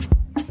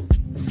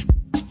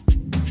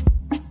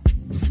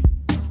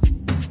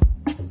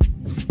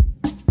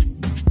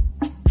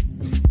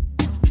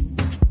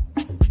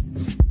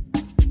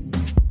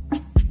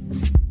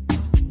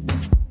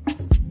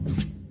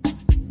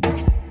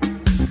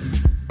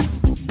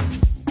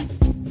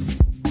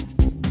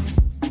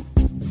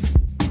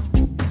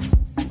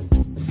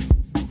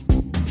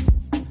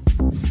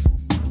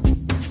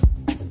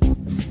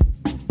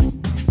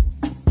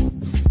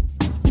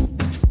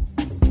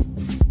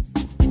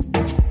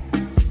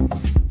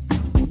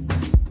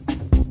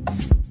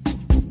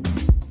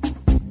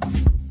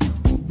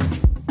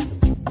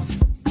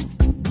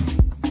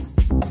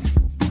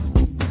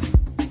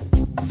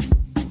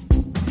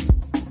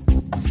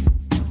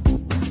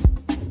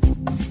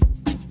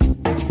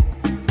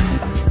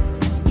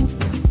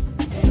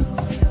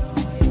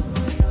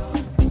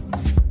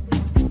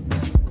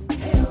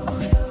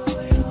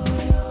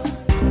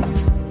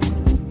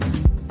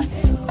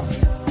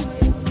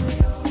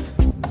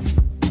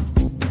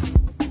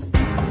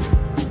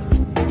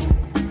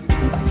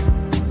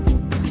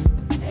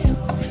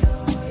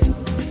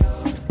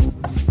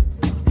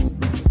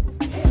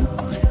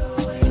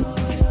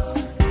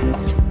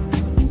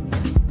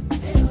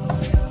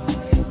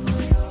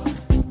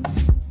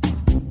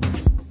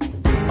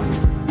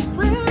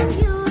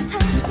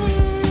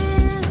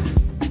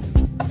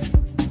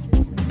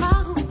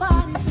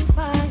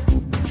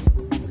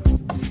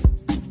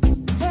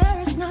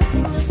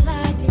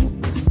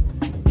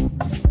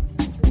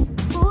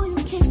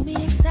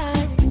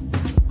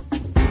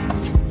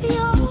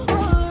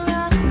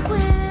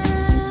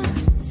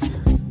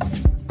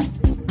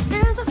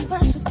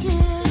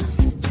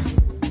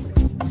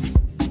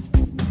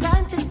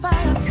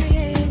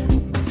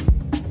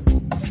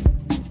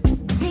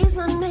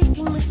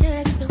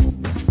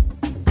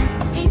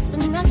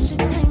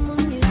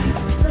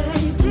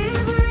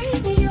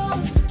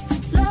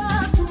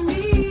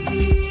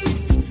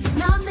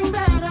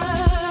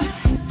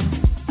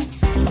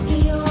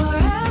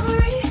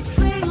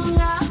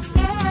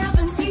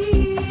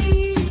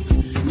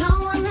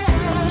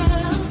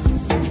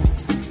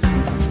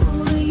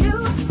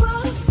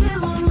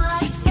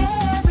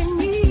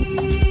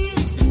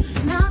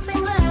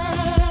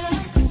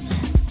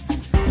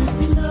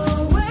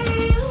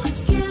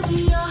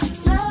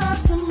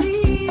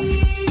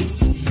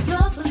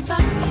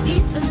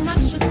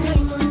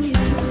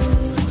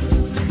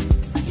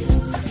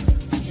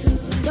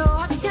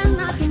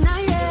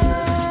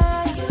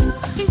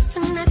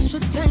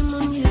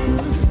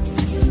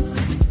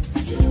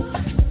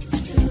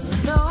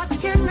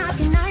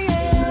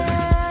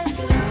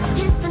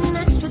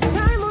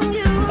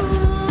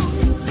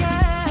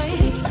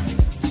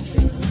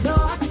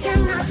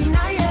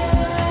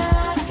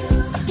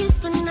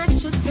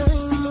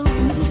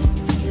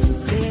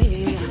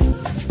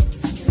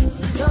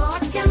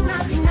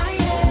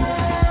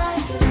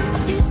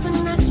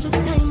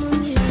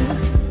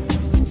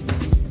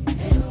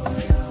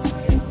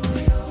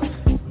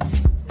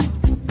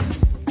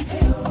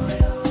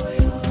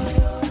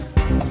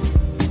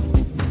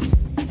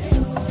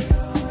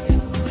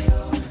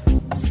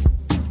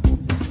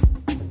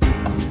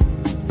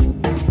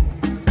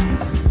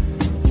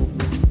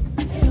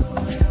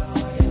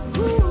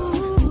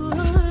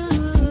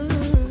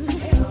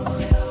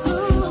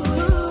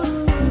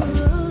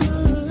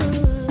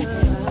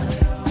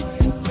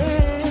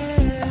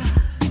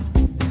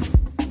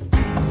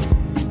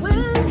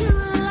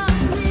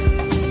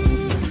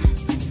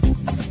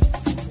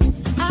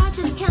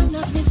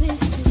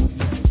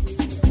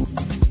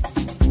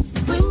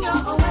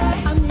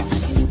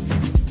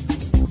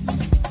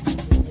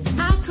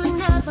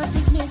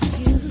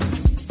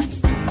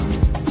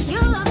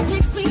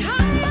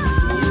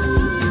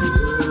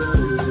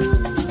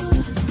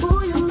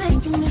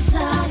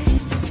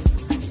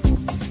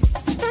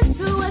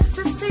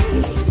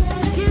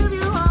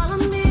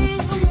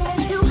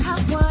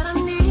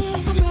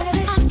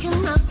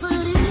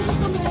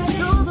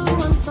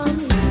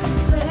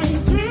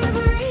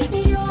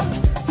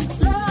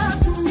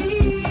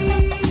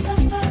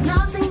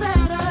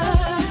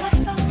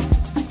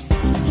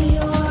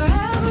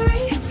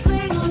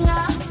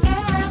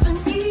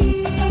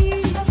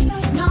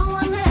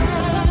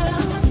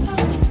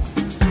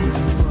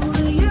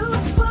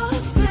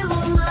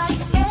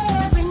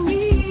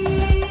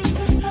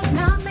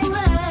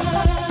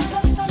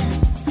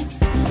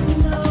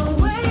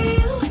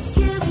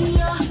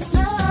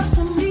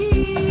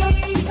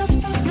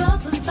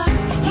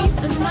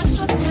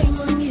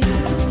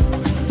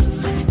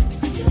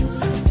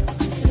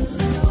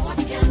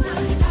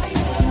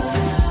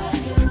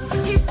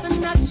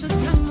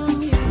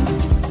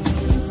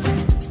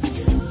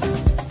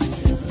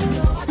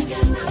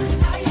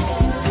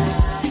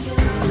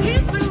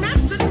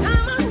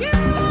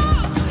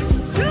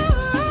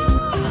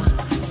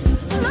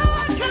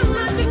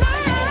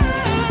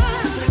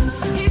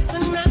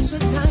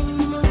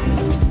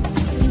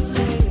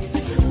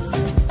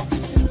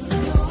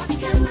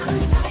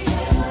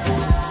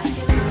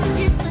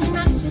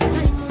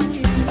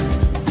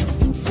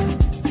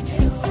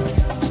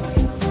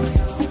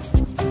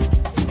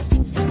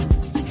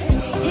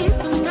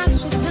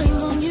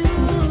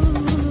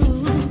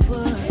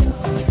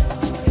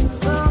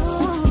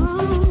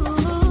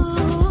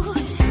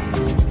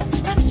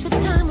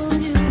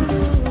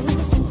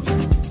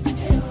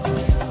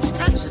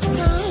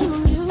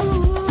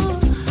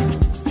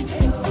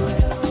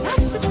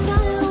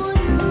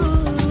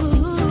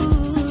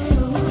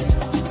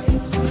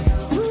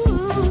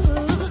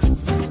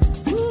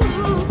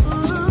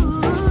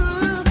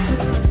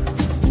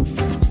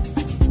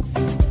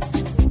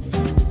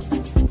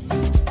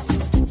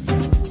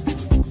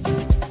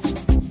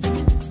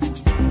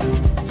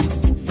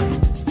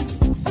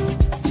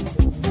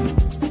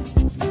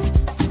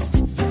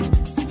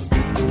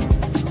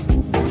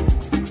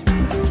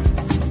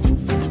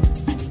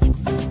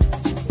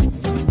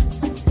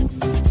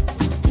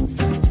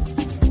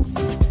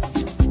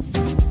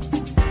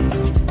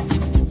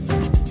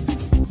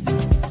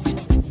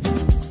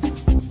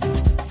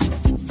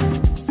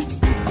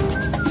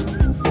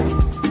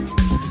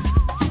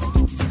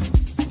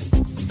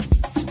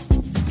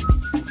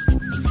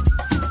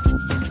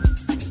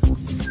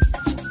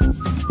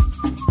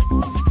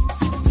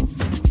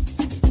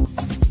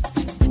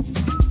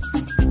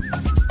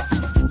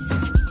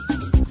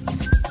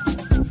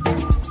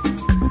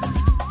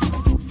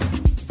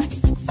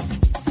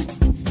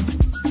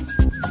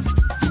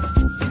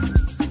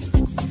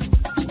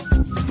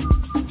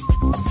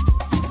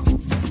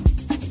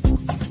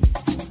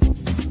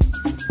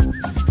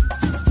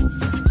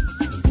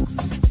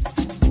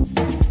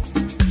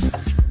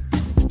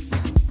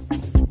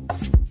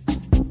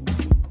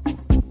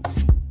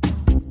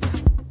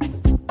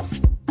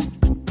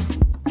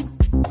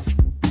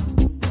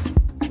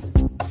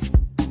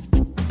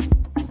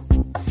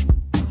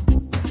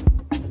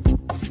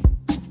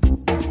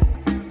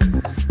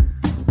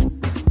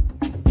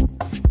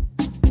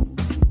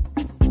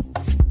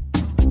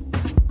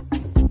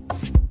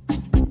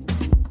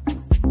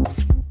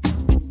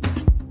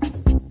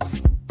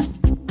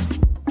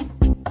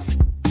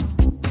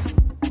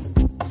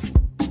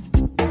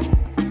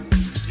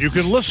 You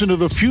can listen to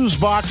the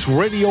Fusebox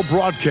radio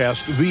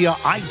broadcast via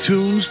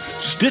iTunes,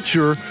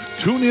 Stitcher,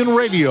 TuneIn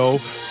Radio,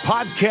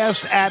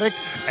 Podcast Addict,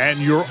 and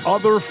your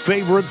other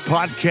favorite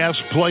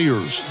podcast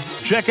players.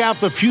 Check out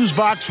the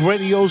Fusebox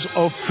Radio's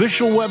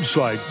official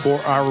website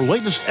for our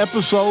latest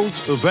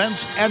episodes,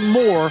 events, and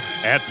more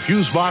at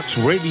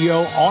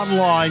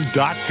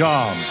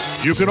FuseboxRadioOnline.com.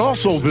 You can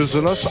also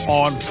visit us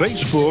on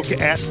Facebook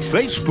at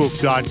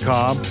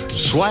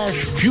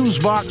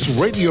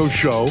Facebook.com/Fusebox Radio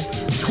Show,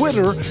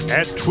 Twitter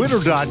at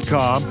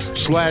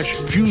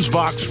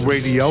Twitter.com/Fusebox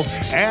Radio,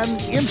 and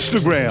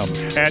Instagram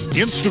at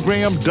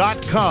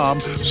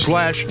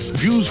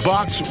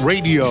Instagram.com/Fusebox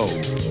Radio.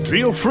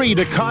 Feel free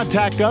to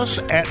contact us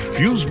at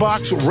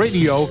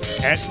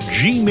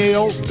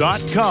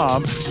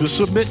FuseboxRadio@gmail.com to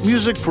submit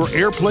music for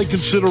airplay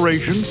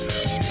consideration,